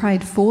if we've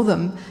prayed for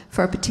them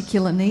for a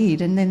particular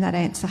need and then that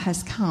answer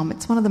has come.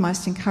 It's one of the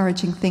most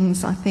encouraging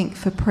things, I think,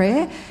 for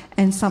prayer,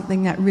 and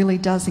something that really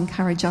does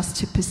encourage us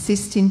to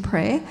persist in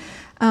prayer.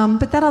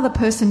 But that other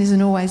person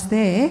isn't always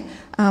there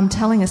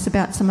telling us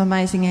about some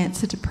amazing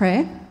answer to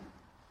prayer.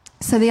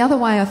 So the other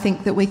way I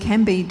think that we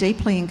can be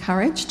deeply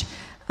encouraged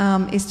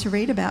is to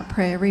read about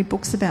prayer, read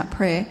books about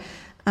prayer.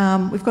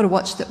 We've got to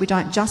watch that we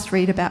don't just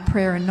read about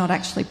prayer and not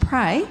actually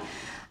pray,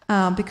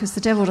 because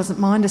the devil doesn't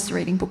mind us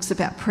reading books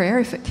about prayer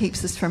if it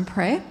keeps us from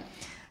prayer.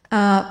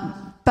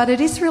 But it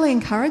is really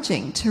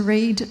encouraging to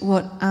read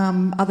what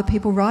other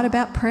people write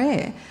about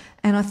prayer.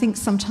 And I think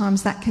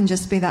sometimes that can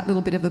just be that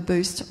little bit of a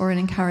boost or an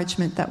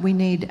encouragement that we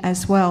need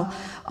as well.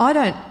 I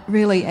don't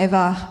really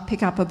ever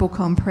pick up a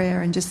book on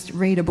prayer and just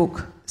read a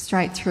book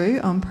straight through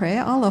on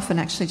prayer. I'll often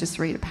actually just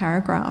read a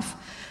paragraph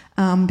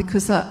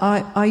because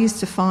I used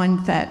to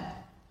find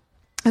that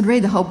I'd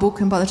read the whole book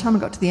and by the time I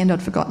got to the end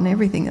I'd forgotten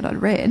everything that I'd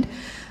read,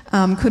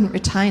 couldn't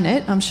retain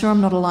it. I'm sure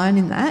I'm not alone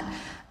in that.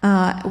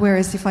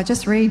 Whereas if I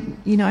just read,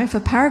 if a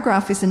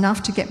paragraph is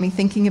enough to get me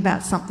thinking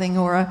about something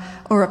or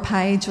a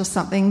page or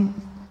something,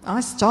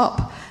 I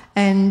stop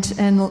and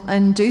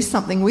do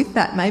something with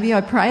that. Maybe I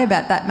pray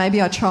about that.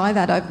 Maybe I try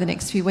that over the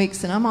next few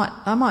weeks, and I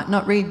might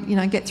not read,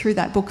 get through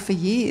that book for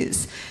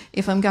years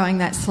if I'm going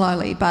that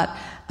slowly. But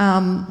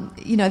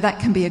that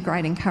can be a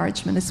great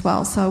encouragement as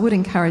well. So I would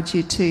encourage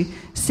you to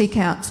seek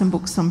out some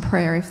books on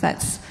prayer if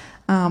that's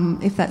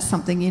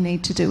something you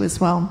need to do as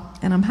well.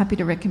 And I'm happy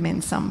to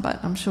recommend some, but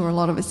I'm sure a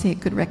lot of us here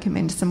could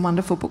recommend some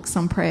wonderful books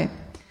on prayer.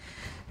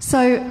 So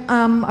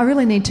I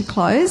really need to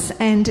close,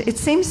 and it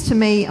seems to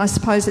me, I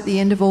suppose, at the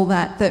end of all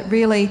that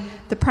really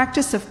the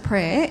practice of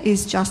prayer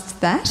is just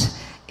that.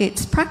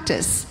 It's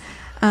practice.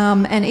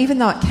 And even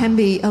though it can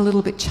be a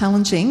little bit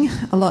challenging,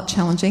 a lot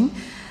challenging,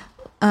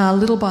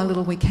 little by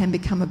little we can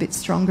become a bit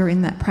stronger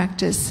in that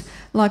practice.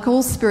 Like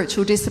all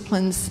spiritual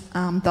disciplines,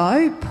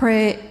 though,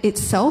 prayer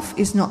itself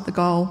is not the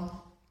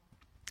goal.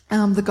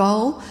 The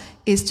goal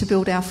is to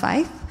build our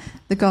faith.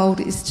 The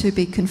goal is to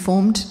be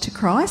conformed to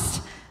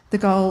Christ. The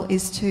goal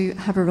is to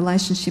have a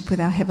relationship with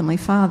our Heavenly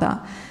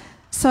Father.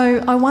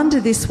 So I wonder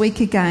this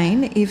week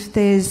again if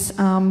there's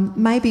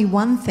maybe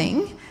one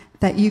thing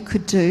that you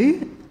could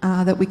do,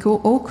 that we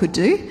all could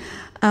do,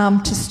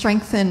 to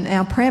strengthen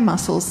our prayer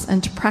muscles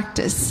and to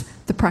practice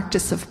the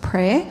practice of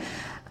prayer.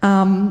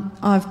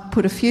 I've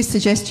put a few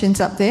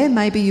suggestions up there.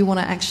 Maybe you want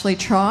to actually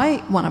try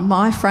one of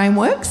my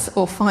frameworks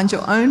or find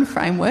your own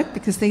framework,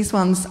 because these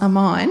ones are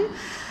mine.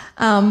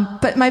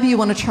 But maybe you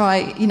want to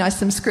try,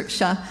 some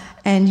scripture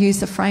and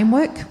use a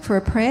framework for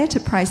a prayer to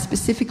pray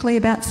specifically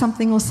about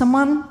something or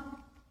someone.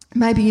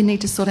 Maybe you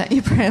need to sort out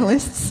your prayer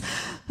lists.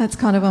 That's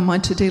kind of on my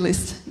to-do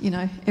list,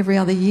 every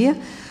other year.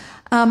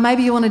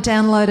 Maybe you want to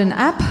download an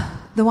app.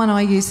 The one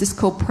I use is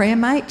called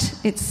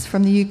PrayerMate. It's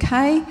from the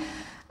UK.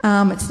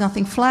 It's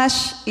nothing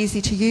flash,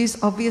 easy to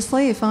use,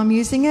 obviously, if I'm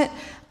using it.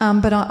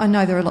 But I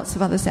know there are lots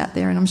of others out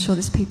there, and I'm sure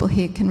there's people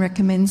here can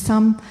recommend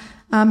some.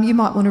 You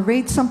might want to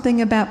read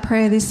something about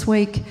prayer this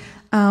week.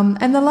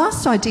 And the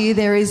last idea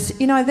there is,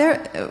 we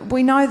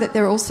know that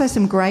there are also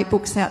some great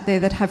books out there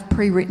that have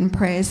pre-written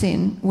prayers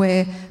in,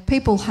 where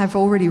people have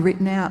already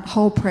written out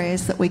whole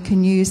prayers that we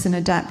can use and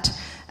adapt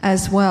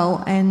as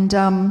well. And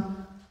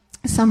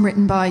some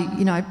written by,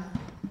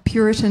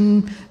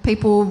 Puritan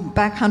people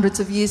back hundreds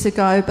of years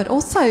ago, but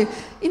also, I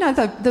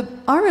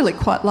really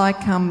quite like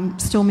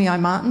Stormy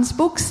O'Martin's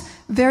books,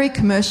 very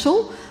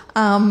commercial.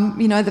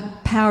 The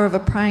Power of a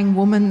Praying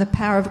Woman, The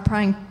Power of a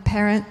Praying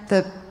Parent,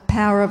 The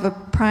Power of a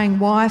Praying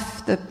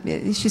Wife.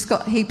 She's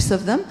got heaps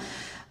of them.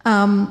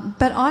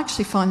 But I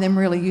actually find them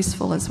really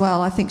useful as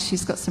well. I think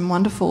she's got some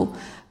wonderful,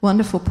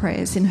 wonderful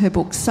prayers in her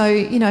books. So,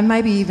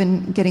 maybe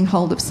even getting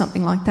hold of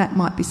something like that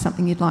might be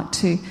something you'd like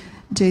to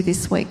do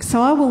this week.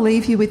 So I will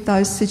leave you with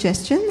those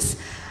suggestions.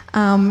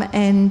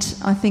 And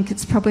I think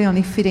it's probably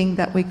only fitting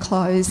that we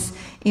close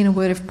in a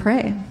word of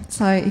prayer.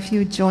 So if you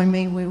would join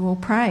me, we will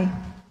pray.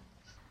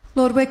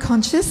 Lord, we're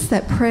conscious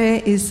that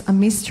prayer is a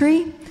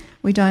mystery.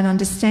 We don't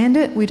understand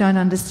it. We don't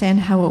understand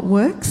how it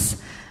works.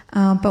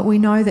 But we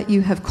know that you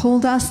have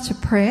called us to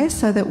prayer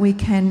so that we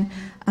can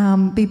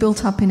be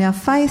built up in our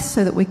faith,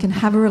 so that we can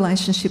have a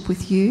relationship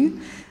with you,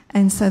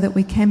 and so that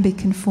we can be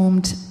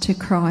conformed to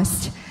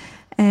Christ.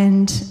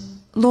 And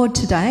Lord,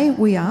 today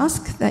we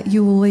ask that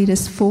you will lead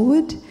us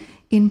forward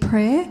in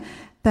prayer,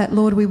 that,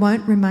 Lord, we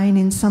won't remain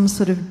in some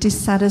sort of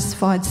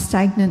dissatisfied,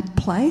 stagnant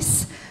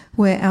place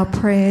where our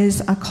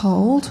prayers are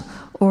cold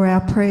or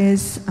our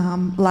prayers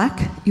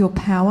lack your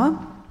power.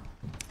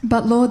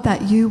 But, Lord,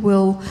 that you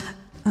will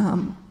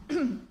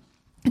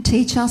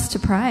teach us to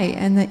pray,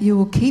 and that you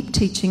will keep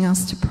teaching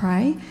us to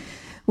pray.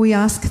 We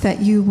ask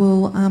that you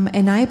will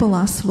enable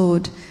us,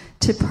 Lord,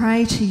 to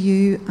pray to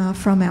you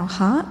from our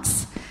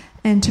hearts,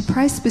 and to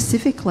pray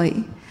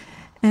specifically.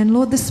 And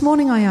Lord, this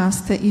morning I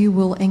ask that you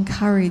will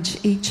encourage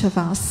each of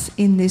us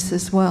in this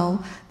as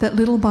well, that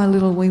little by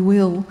little we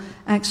will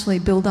actually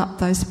build up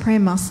those prayer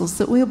muscles,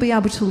 that we'll be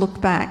able to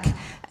look back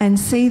and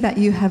see that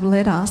you have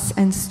led us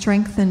and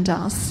strengthened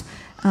us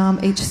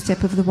each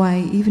step of the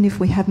way, even if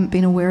we haven't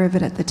been aware of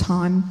it at the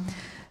time.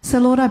 So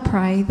Lord, I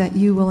pray that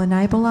you will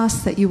enable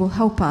us, that you will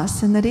help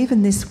us, and that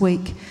even this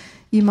week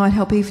you might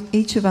help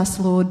each of us,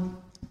 Lord,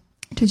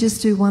 to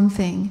just do one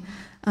thing,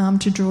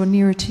 to draw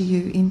nearer to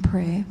you in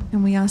prayer.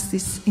 And we ask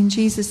this in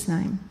Jesus'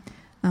 name.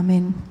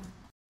 Amen.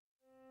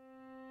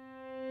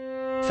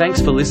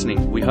 Thanks for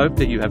listening. We hope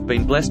that you have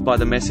been blessed by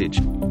the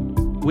message.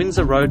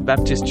 Windsor Road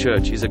Baptist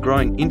Church is a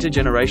growing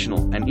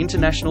intergenerational and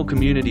international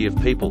community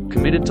of people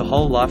committed to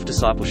whole life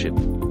discipleship.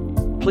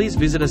 Please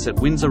visit us at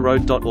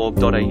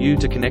windsorroad.org.au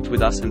to connect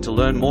with us and to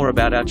learn more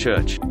about our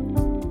church.